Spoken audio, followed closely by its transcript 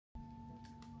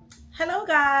Hello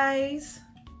guys,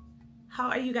 how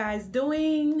are you guys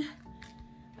doing?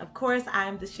 Of course,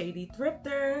 I'm the Shady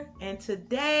Thrifter, and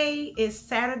today is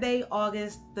Saturday,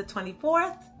 August the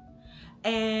 24th,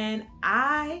 and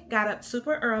I got up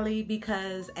super early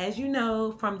because, as you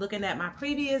know from looking at my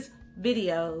previous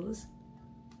videos,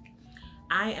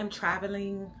 I am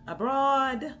traveling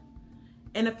abroad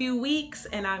in a few weeks,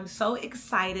 and I'm so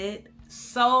excited.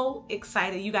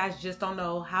 You guys just don't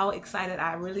know how excited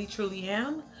I really truly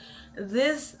am.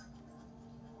 This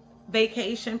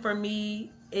vacation for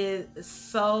me is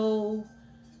so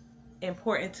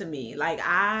important to me. Like,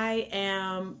 I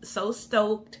am so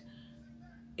stoked.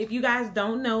 If you guys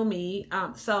don't know me,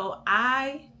 so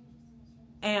I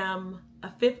am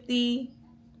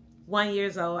 51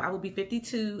 years old. I will be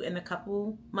 52 in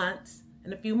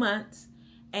a few months.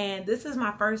 And this is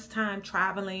my first time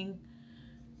traveling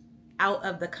out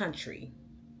of the country,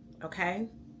 okay?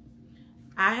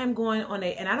 I am going on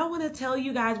and I don't want to tell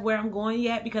you guys where I'm going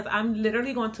yet because I'm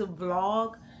literally going to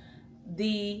vlog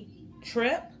the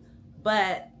trip,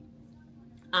 but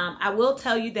I will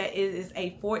tell you that it is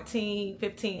a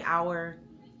 15 hour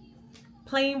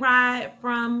plane ride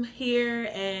from here,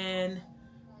 and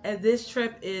this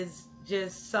trip is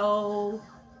just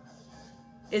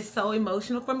it's so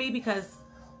emotional for me because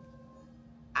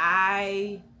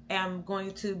I am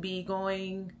going to be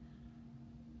going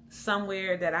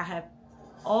somewhere that I have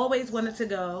always wanted to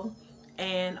go,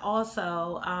 and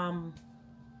also I'm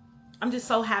just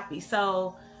so happy.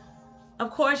 So of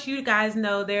course, you guys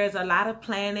know there's a lot of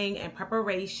planning and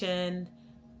preparation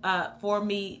for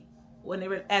me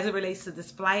as it relates to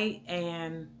this flight,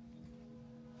 and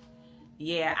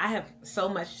yeah, I have so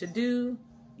much to do,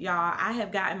 y'all. I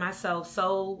have gotten myself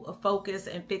so focused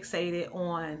and fixated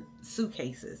on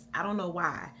suitcases. I don't know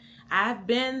why. I've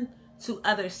been to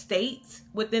other states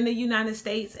within the United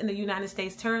States and the United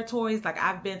States territories. Like,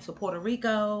 I've been to Puerto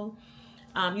Rico,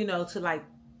 to like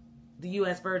the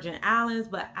U.S. Virgin Islands,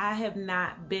 but I have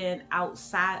not been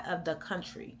outside of the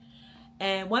country.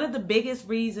 And one of the biggest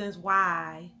reasons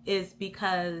why is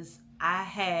because I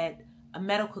had a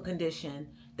medical condition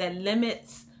that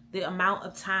limits the amount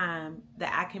of time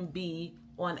that I can be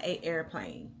on an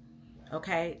airplane.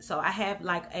 Okay, so I have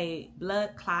like a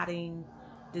blood clotting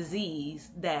disease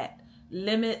that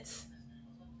limits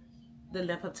the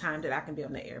length of time that I can be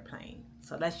on the airplane.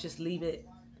 So let's just leave it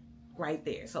right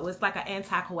there. So it's like an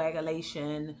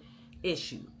anticoagulation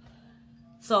issue.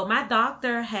 So my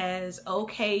doctor has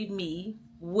okayed me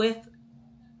with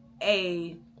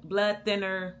a blood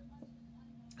thinner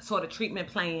sort of treatment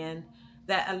plan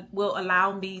that will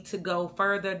allow me to go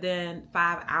further than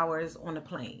 5 hours on a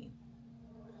plane.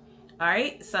 All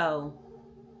right, so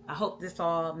I hope this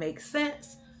all makes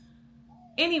sense.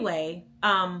 Anyway,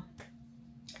 y'all,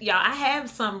 I have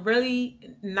some really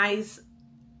nice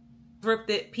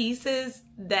thrifted pieces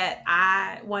that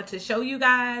I want to show you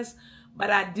guys,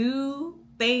 but I do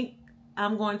think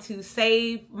I'm going to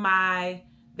save my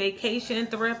vacation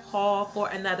thrift haul for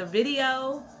another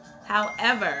video.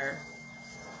 However,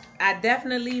 I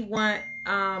definitely want,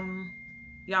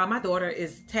 y'all, my daughter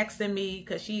is texting me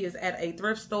because she is at a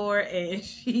thrift store, and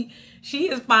she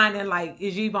is finding like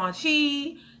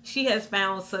Givenchy. She has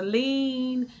found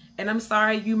Celine, and I'm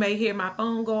sorry you may hear my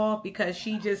phone go off because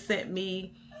she just sent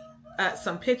me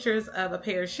some pictures of a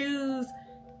pair of shoes,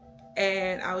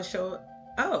 and I will show.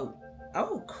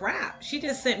 Oh crap! She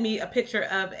just sent me a picture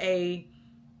of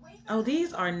oh,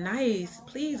 these are nice.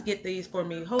 Please get these for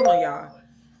me. Hold on, y'all.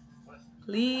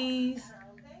 Please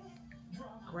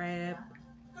grab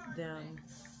them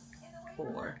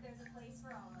for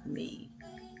me.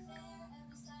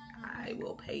 I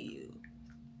will pay you.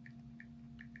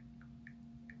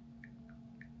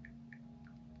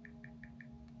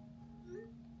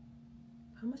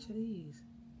 How much are these?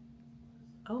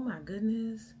 Oh my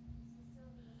goodness.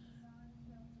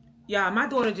 Y'all, my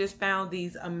daughter just found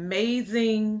these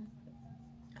amazing.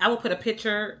 I will put a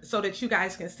picture so that you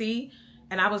guys can see.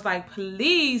 And I was like,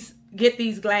 please get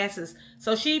these glasses.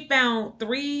 So she found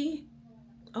 3.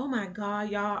 Oh my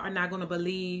God, y'all are not going to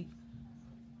believe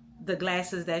the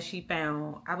glasses that she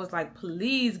found. I was like,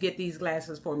 please get these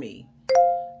glasses for me.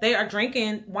 They are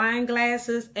drinking wine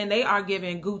glasses, and they are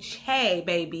giving Gucci,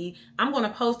 baby. I'm going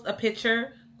to post a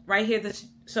picture right here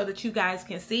so that you guys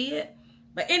can see it.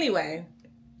 But anyway,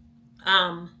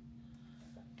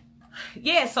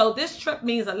 yeah, so this trip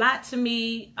means a lot to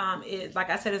me. Like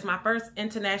I said, it's my first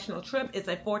international trip. It's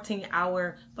a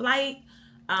 14-hour flight.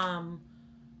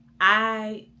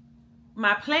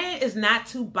 My plan is not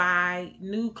to buy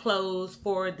new clothes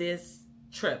for this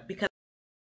trip because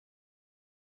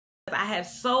I have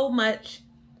so much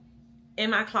in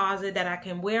my closet that I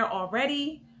can wear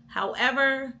already.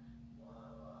 However,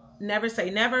 never say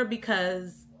never,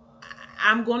 because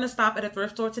I'm going to stop at a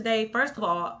thrift store today. First of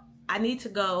all, I need to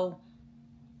go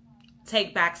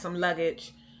take back some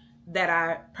luggage that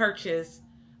I purchased,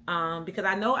 because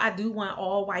I know I do want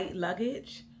all white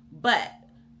luggage, but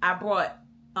I brought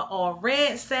an all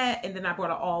red set, and then I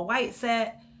brought an all white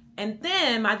set. And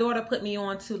then my daughter put me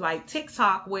on to like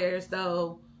TikTok, where as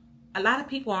though a lot of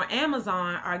people on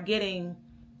Amazon are getting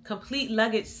complete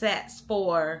luggage sets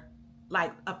for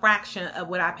like a fraction of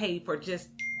what I paid for just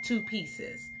 2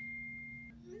 pieces.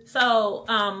 So,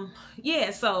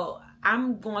 yeah, so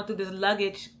I'm going through this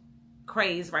luggage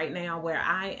craze right now where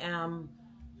I am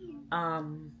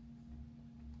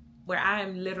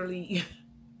literally,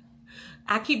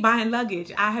 I keep buying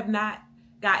luggage. I have not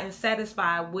gotten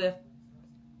satisfied with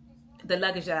the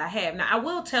luggage that I have. Now, I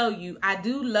will tell you, I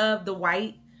do love the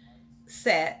white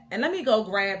set. And let me go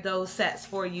grab those sets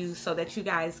for you so that you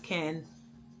guys can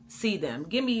see them.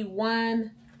 Give me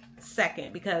 1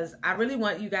 second, because I really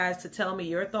want you guys to tell me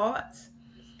your thoughts.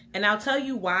 And I'll tell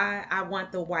you why I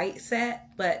want the white set,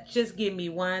 but just give me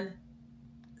 1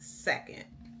 second.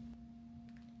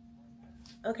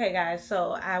 Okay, guys,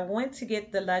 so I went to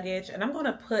get the luggage, and I'm going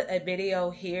to put a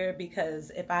video here, because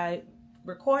if I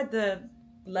record the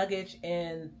luggage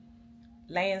in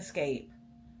landscape,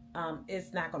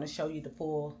 it's not going to show you the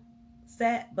full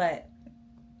set. But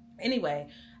anyway,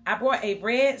 I brought a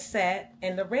red set,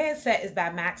 and the red set is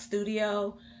by Mac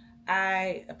Studio.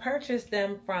 I purchased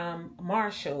them from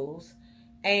Marshall's,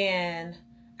 and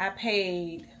I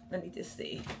paid, let me just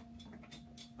see,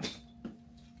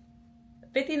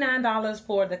 $59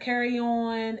 for the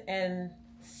carry-on and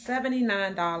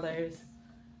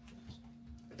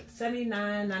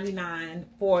 $79.99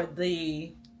 for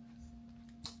the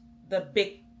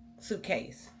big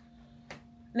suitcase.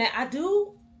 Now, I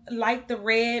do like the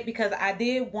red because I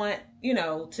did want, you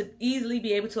know, to easily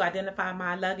be able to identify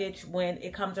my luggage when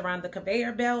it comes around the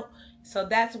conveyor belt. So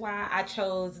that's why I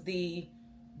chose the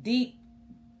deep,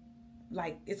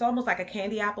 like, it's almost like a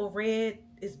candy apple red.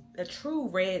 It's a true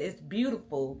red. It's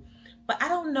beautiful. But I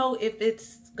don't know if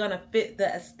it's going to fit the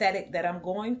aesthetic that I'm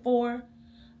going for.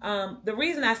 The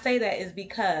reason I say that is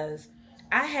because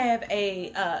I have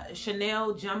a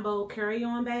Chanel jumbo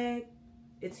carry-on bag.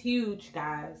 It's huge,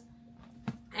 guys.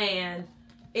 And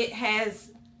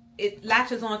it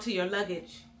latches onto your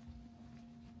luggage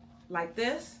like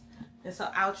this. And so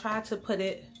I'll try to put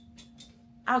it,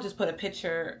 I'll just put a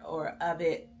picture of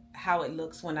it, how it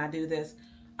looks when I do this,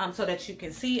 so that you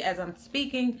can see as I'm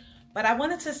speaking. But I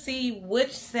wanted to see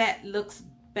which set looks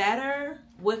better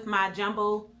with my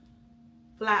jumbo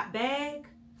flat bag.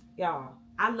 Y'all,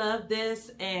 I love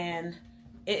this, and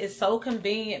it is so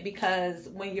convenient because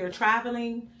when you're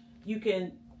traveling, you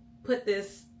can put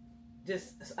this,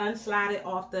 just unslide it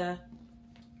off the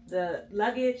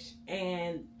luggage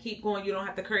and keep going. You don't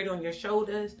have to carry it on your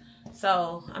shoulders.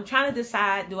 So I'm trying to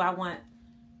decide, do I want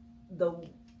the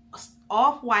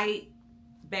off-white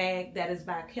bag that is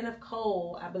by Kenneth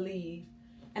Cole, I believe.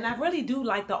 And I really do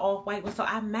like the off-white one. So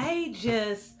I may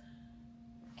just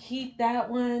keep that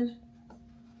one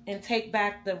and take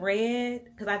back the red,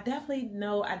 because I definitely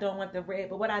know I don't want the red.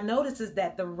 But what I noticed is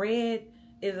that the red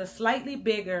is a slightly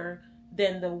bigger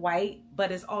than the white,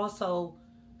 but it's also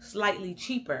slightly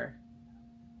cheaper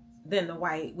than the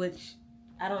white, which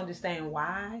I don't understand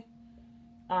why.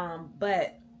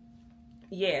 But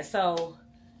yeah, so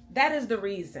that is the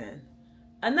reason.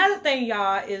 Another thing,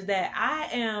 y'all, is that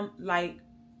I am like,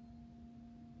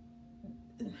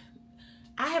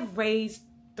 I have raised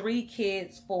 3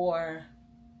 kids for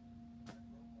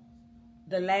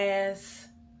the last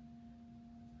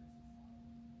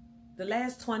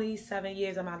 27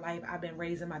 years of my life. I've been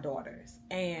raising my daughters,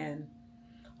 and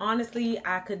honestly,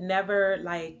 I could never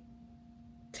like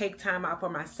take time out for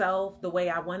myself the way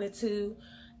I wanted to.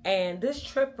 And this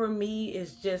trip for me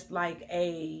is just like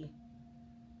a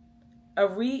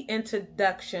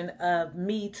reintroduction of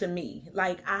me to me.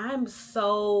 Like, I'm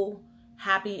so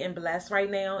happy and blessed right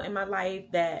now in my life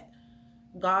that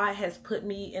God has put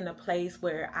me in a place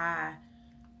where I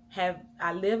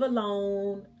live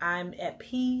alone. I'm at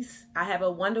peace. I have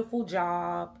a wonderful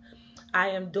job. I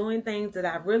am doing things that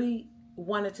I really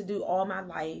wanted to do all my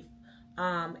life.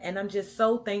 And I'm just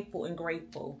so thankful and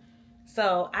grateful.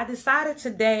 So I decided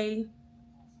today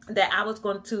that I was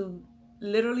going to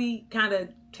literally kind of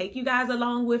take you guys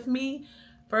along with me.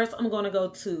 First, I'm going to go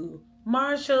to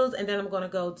Marshall's, and then I'm going to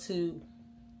go to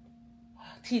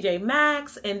TJ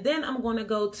Maxx, and then I'm going to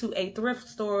go to a thrift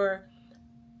store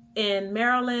in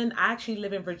Maryland. I actually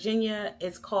live in Virginia.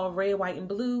 It's called Red, White, and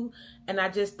Blue. And I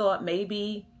just thought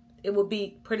maybe it would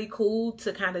be pretty cool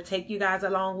to kind of take you guys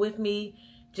along with me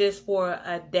just for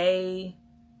a day,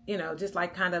 you know, just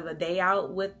like kind of a day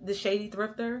out with the Shady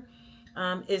Thrifter.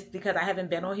 Is because I haven't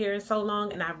been on here in so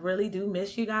long, and I really do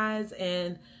miss you guys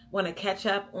and want to catch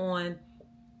up on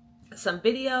some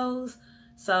videos.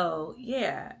 So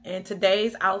yeah, and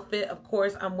today's outfit, of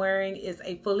course, I'm wearing is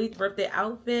a fully thrifted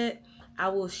outfit. I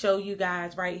will show you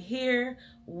guys right here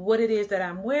what it is that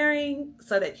I'm wearing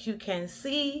so that you can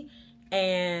see.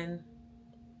 And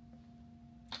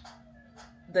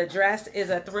the dress is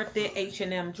a thrifted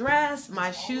H&M dress.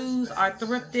 My shoes are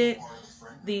thrifted.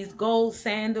 These gold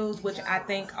sandals, which I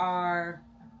think are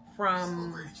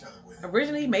from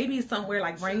originally maybe somewhere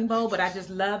like Rainbow, but I just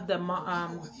love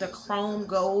the chrome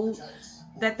gold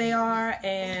that they are.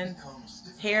 And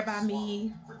Hair by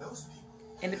Me.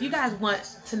 And if you guys want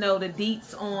to know the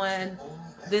deets on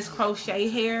this crochet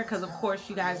hair, because of course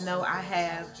you guys know I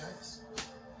have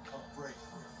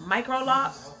micro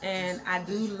locks and I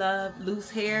do love loose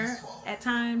hair at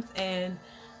times, and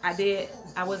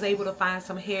I was able to find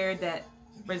some hair that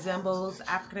resembles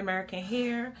African American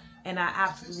hair, and I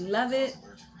absolutely love it.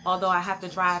 Although I have to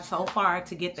drive so far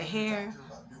to get the hair,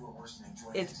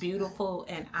 it's beautiful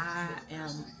and I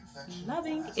am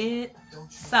loving it.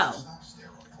 So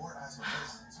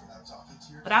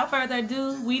without further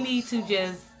ado, we need to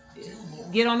just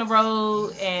get on the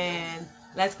road and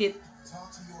let's get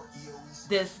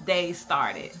this day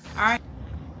started. All right.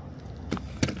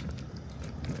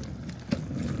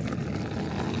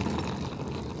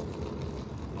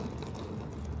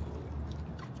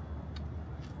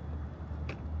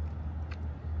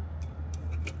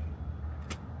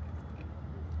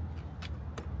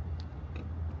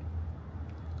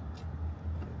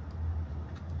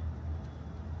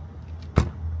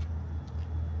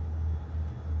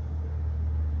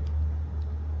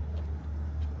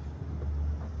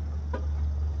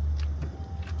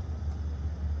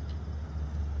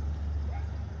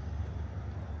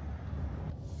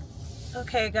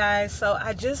 Okay guys, so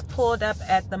I just pulled up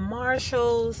at the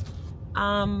Marshalls.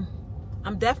 I'm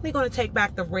definitely going to take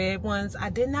back the red ones. I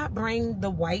did not bring the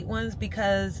white ones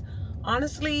because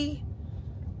honestly,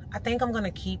 I think I'm going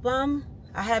to keep them.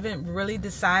 I haven't really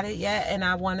decided yet, and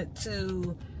I wanted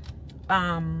to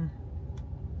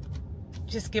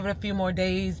just give it a few more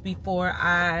days before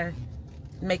I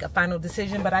make a final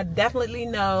decision. But I definitely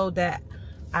know that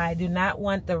I do not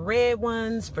want the red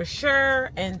ones for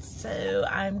sure, and so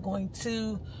I'm going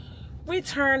to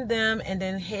return them and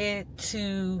then head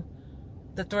to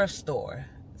the thrift store.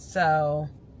 So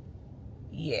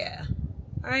yeah,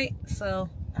 all right, so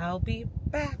I'll be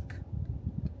back.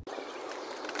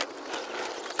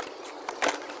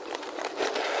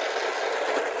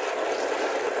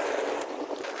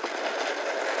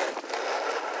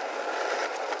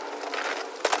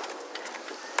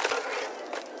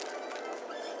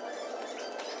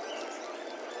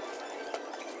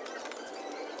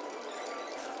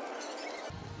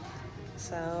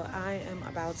 So I am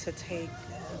about to take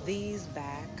these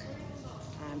back.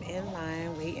 I'm in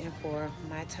line waiting for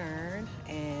my turn,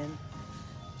 and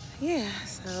yeah,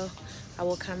 so I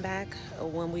will come back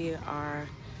when we are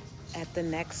at the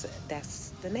next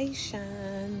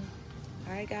destination.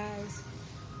 All right guys,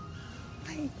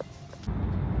 bye.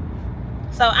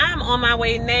 So I'm on my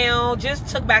way now. Just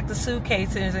took back the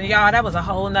suitcases, and y'all, that was a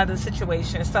whole nother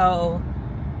situation. So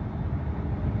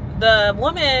the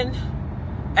woman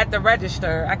at the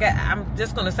register, I'm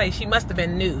just gonna say she must have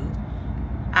been new.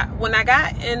 When I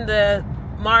got in the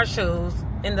Marshalls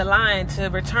in the line to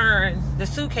return the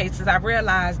suitcases, I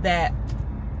realized that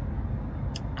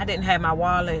I didn't have my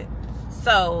wallet.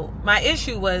 So my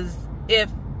issue was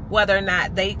whether or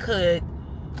not they could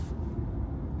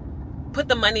put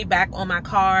the money back on my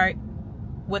card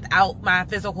without my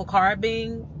physical card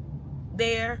being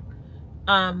there.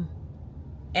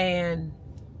 And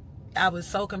I was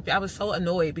so confused. I was so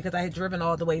annoyed because I had driven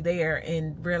all the way there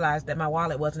and realized that my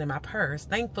wallet wasn't in my purse.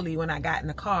 Thankfully, when I got in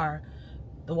the car,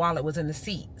 the wallet was in the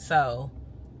seat, so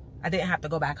I didn't have to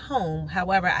go back home.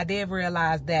 However, I did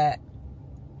realize that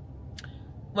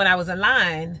when I was in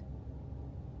line,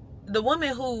 the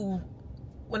woman who,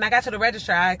 when I got to the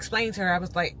register, I explained to her,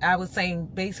 I was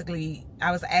saying basically,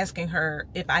 I was asking her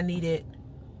if I needed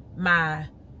my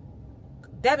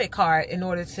debit card in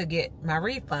order to get my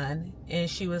refund, and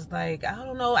she was like, I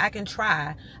don't know, I can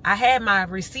try. I had my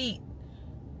receipt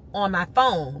on my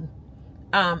phone,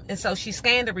 and so she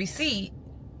scanned the receipt,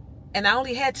 and I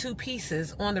only had 2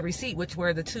 pieces on the receipt, which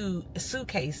were the 2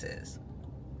 suitcases.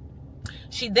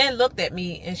 She then looked at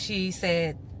me and she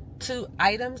said, 2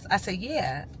 items? I said,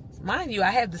 yeah. Mind you,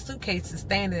 I have the suitcases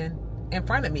standing in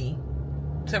front of me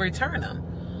to return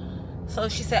them. So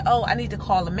she said, oh, I need to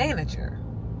call the manager.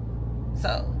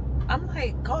 So I'm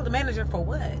like, call the manager for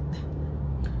what?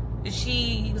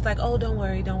 She was like, oh, don't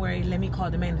worry, let me call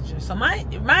the manager. So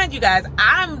mind you guys,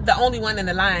 I'm the only one in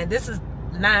the line. This is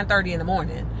 9:30 in the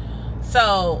morning.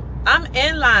 So I'm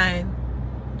in line.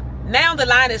 Now the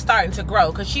line is starting to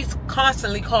grow because she's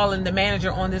constantly calling the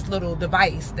manager on this little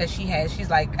device that she has. She's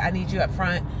like, I need you up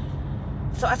front.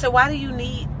 So I said, why do you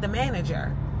need the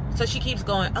manager? So she keeps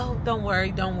going, oh, don't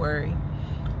worry.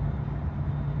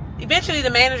 Eventually the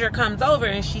manager comes over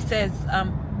and she says,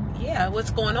 yeah,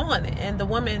 what's going on? And the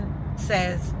woman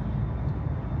says,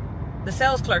 the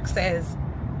sales clerk says,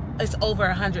 it's over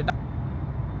 $100.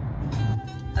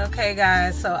 Okay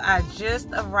guys, so I just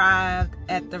arrived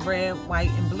at the red, white,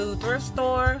 and blue thrift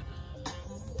store.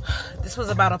 This was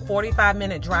about a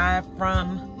 45-minute drive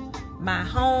from my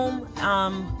home.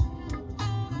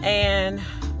 And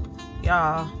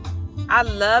y'all, I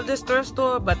love this thrift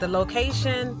store, but the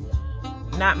location,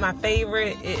 not my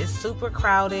favorite. It is super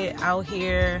crowded out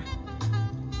here.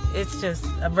 It's just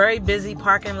a very busy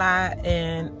parking lot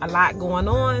and a lot going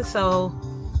on. So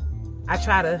I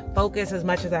try to focus as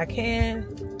much as I can.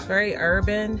 Very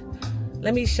urban.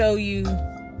 Let me show you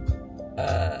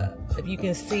if you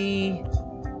can see.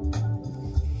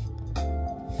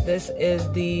 This is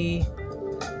the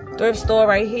thrift store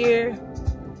right here,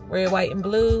 red, white, and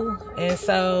blue. And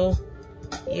so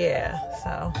yeah,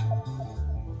 so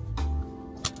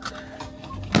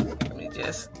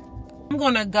I'm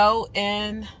gonna go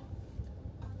in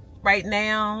right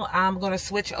now. I'm gonna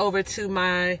switch over to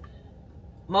my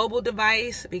mobile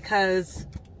device because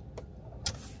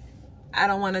I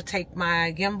don't want to take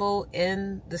my gimbal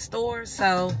in the store.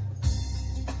 So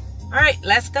all right,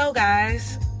 let's go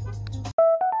guys.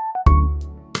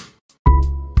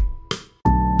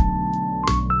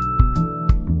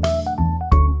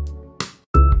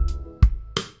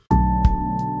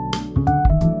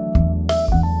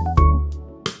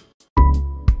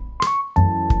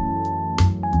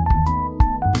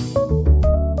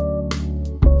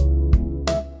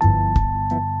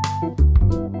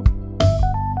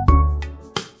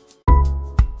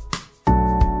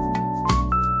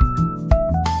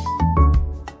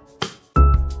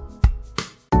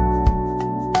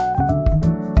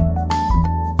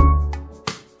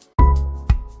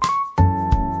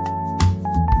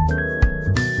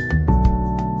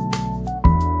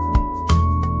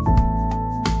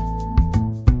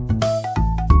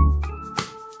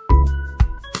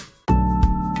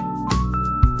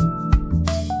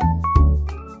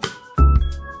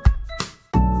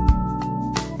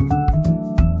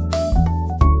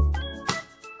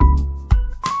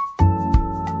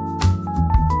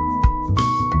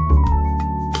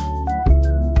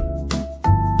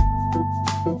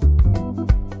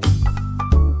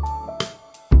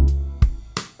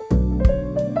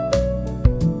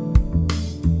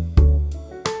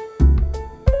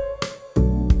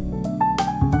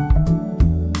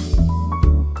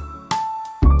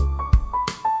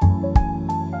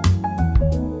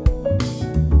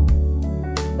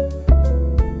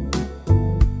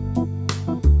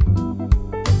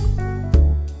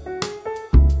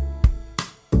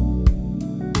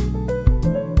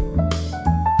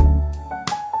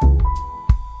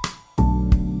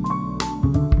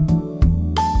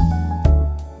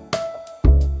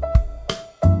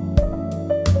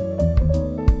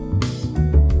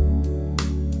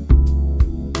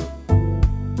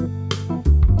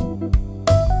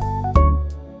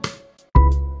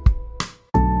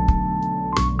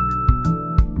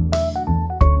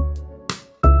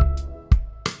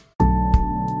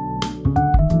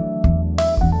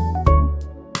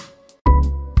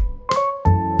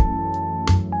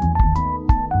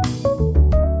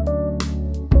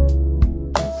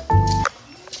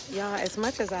 As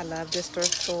much as I love this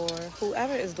thrift store,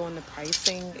 whoever is doing the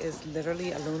pricing is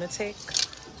literally a lunatic.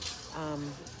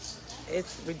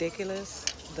 It's ridiculous.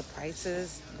 The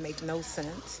prices make no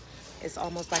sense. It's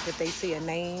almost like if they see a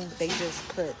name, they just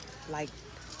put like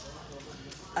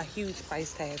a huge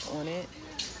price tag on it.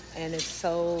 And it's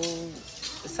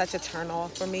such a turn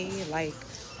off for me. Like,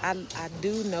 I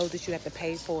do know that you have to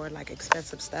pay for like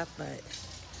expensive stuff, but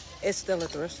it's still a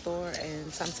thrift store,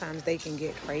 and sometimes they can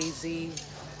get crazy,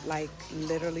 like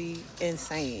literally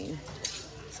insane.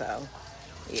 So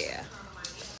yeah.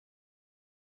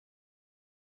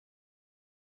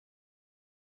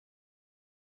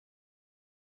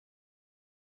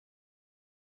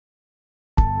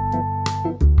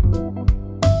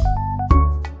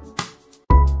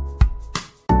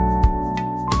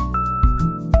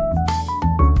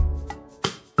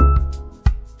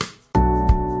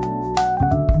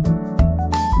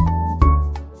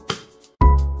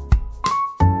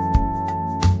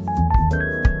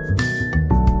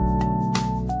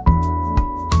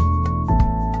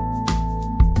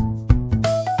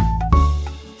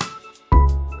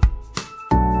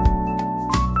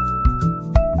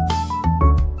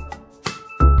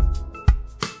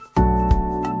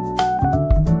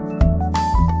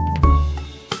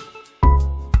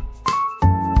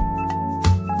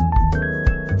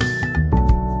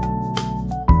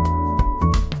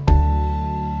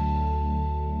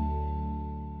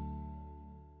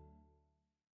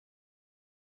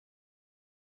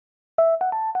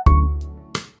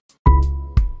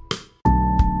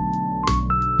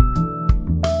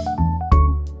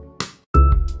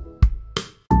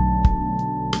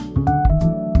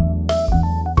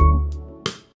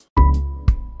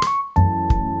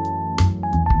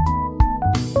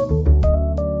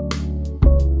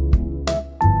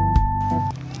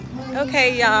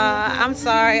 Okay, y'all, I'm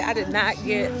sorry I did not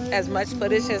get as much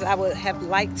footage as I would have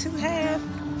liked to have,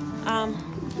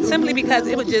 simply because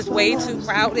it was just way too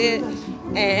crowded,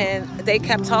 and they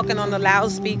kept talking on the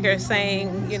loudspeaker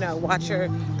saying, you know, watch your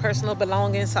personal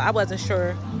belongings. So I wasn't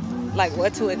sure like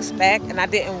what to expect, and I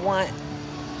didn't want,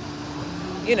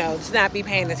 you know, to not be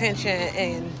paying attention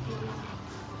and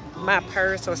my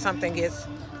purse or something gets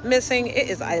missing. It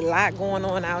is a lot going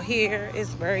on out here. It's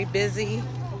very busy,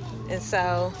 and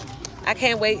so I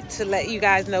can't wait to let you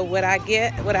guys know what I've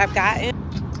gotten.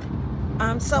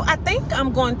 So I think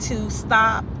I'm going to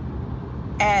stop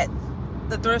at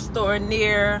the thrift store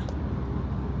near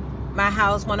my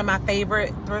house, one of my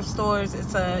favorite thrift stores.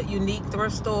 It's a unique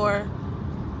thrift store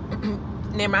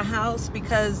near my house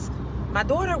because my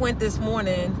daughter went this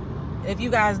morning. If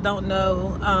you guys don't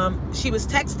know, she was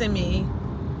texting me,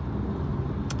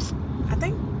 I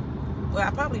think,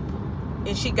 well,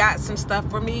 and she got some stuff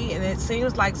for me, and it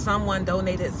seems like someone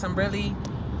donated some really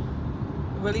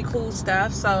cool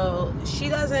stuff. So she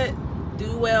doesn't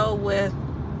do well with,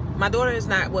 my daughter is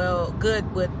not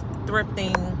good with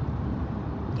thrifting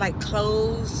like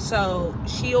clothes, so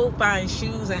she'll find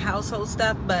shoes and household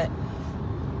stuff, but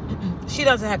she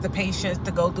doesn't have the patience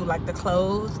to go through like the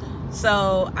clothes.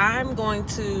 So I'm going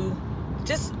to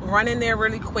just run in there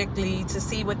really quickly to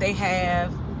see what they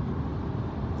have,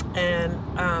 and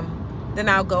then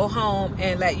I'll go home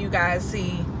and let you guys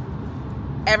see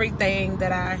everything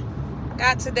that I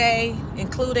got today,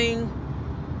 including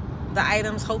the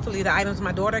items, hopefully the items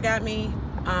my daughter got me.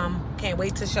 Can't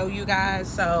wait to show you guys,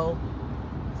 so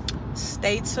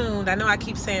stay tuned. I know I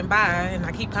keep saying bye and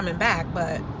I keep coming back,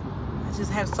 but I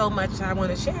just have so much I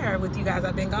want to share with you guys.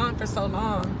 I've been gone for so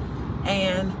long,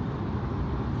 and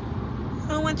I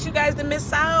don't want you guys to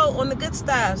miss out on the good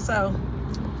stuff. So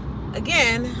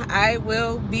again, I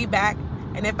will be back,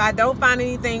 and if I don't find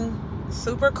anything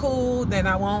super cool, then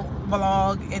I won't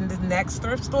vlog in the next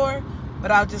thrift store,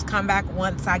 but I'll just come back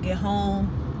once I get home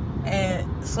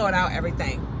and sort out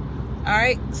everything. All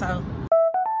right, so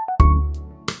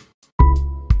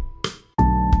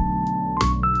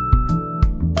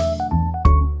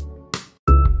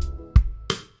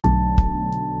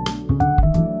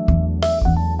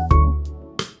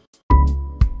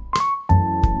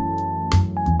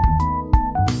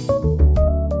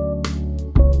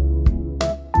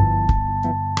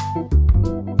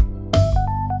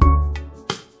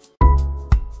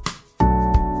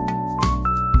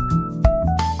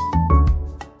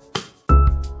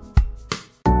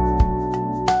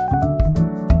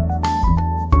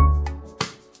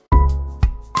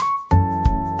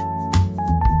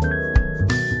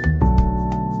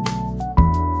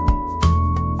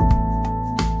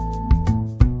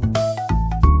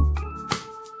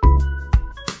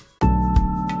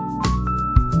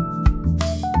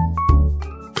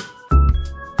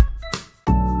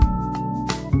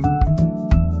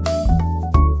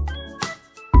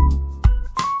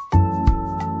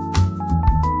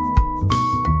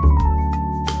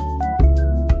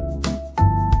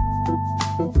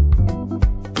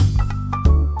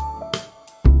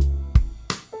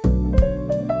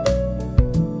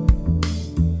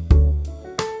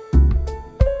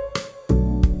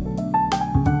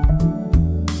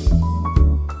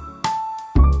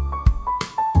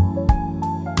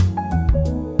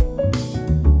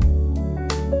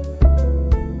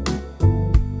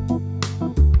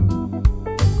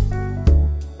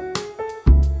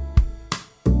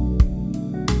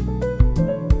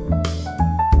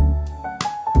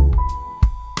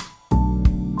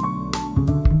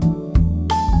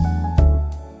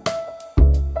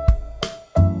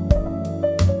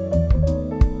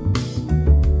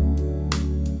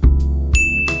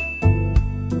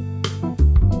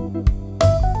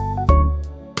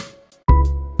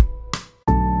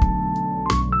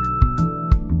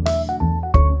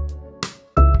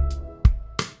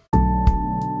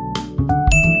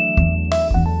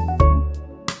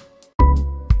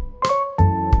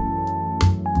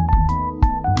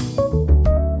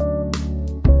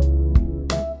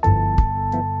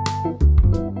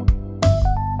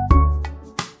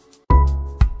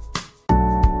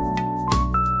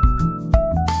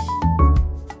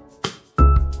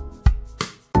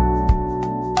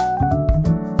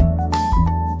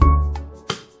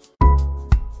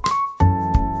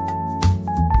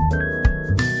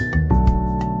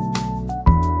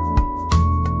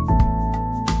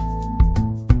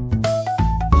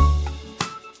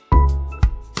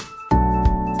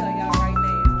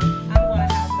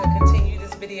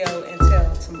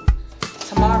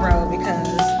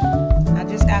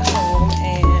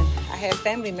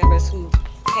family members who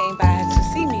came by to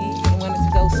see me and wanted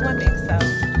to go swimming. So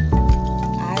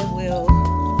I will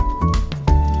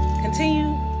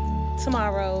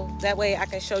tomorrow. That way I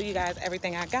can show you guys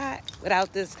everything I got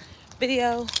without this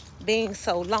video being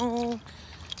so long.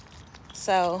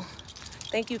 So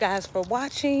thank you guys for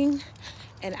watching,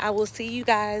 and I will see you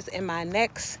guys in my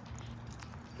next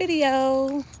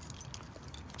video.